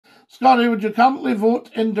Scotty, would you currently vote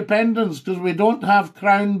independence because we don't have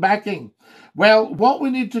Crown backing? Well, what we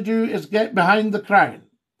need to do is get behind the Crown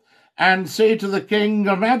and say to the King,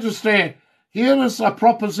 Your Majesty, here is a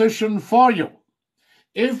proposition for you.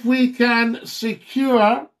 If we can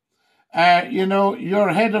secure, your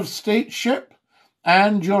head of stateship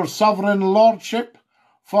and your sovereign lordship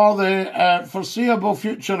for the foreseeable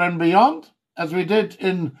future and beyond, as we did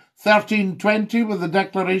in 1320 with the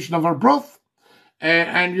Declaration of Arbroath,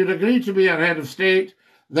 and you'd agree to be our head of state,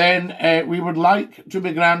 then we would like to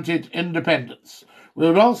be granted independence. We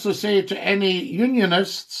would also say to any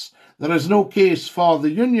unionists, there is no case for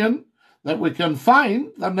the union that we can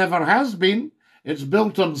find. There never has been. It's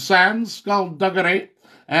built on sand, skullduggery,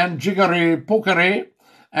 and jiggery-pokery.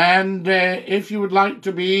 And if you would like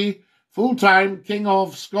to be full-time King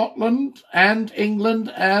of Scotland and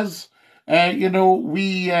England, as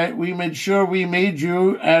we made sure we made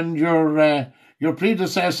you and your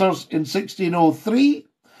predecessors in 1603,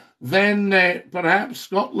 then perhaps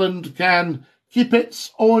Scotland can keep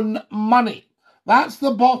its own money. That's the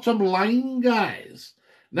bottom line, guys.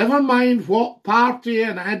 Never mind what party,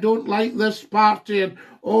 and I don't like this party, and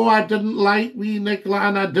I didn't like wee Nicola,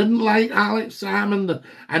 and I didn't like Alex Salmond,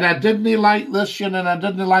 and I didn't like this yin, and I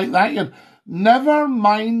didn't like that yin. Never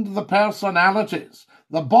mind the personalities.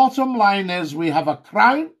 The bottom line is we have a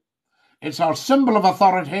crown. It's our symbol of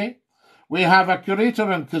authority. We have a curator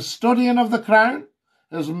and custodian of the crown,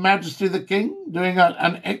 His Majesty the King, doing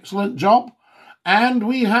an excellent job. And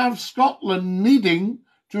we have Scotland needing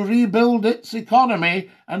to rebuild its economy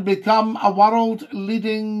and become a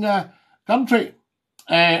world-leading country.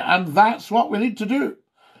 And that's what we need to do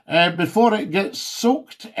before it gets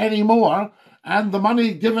soaked anymore and the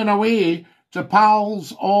money given away to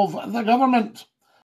pals of the government.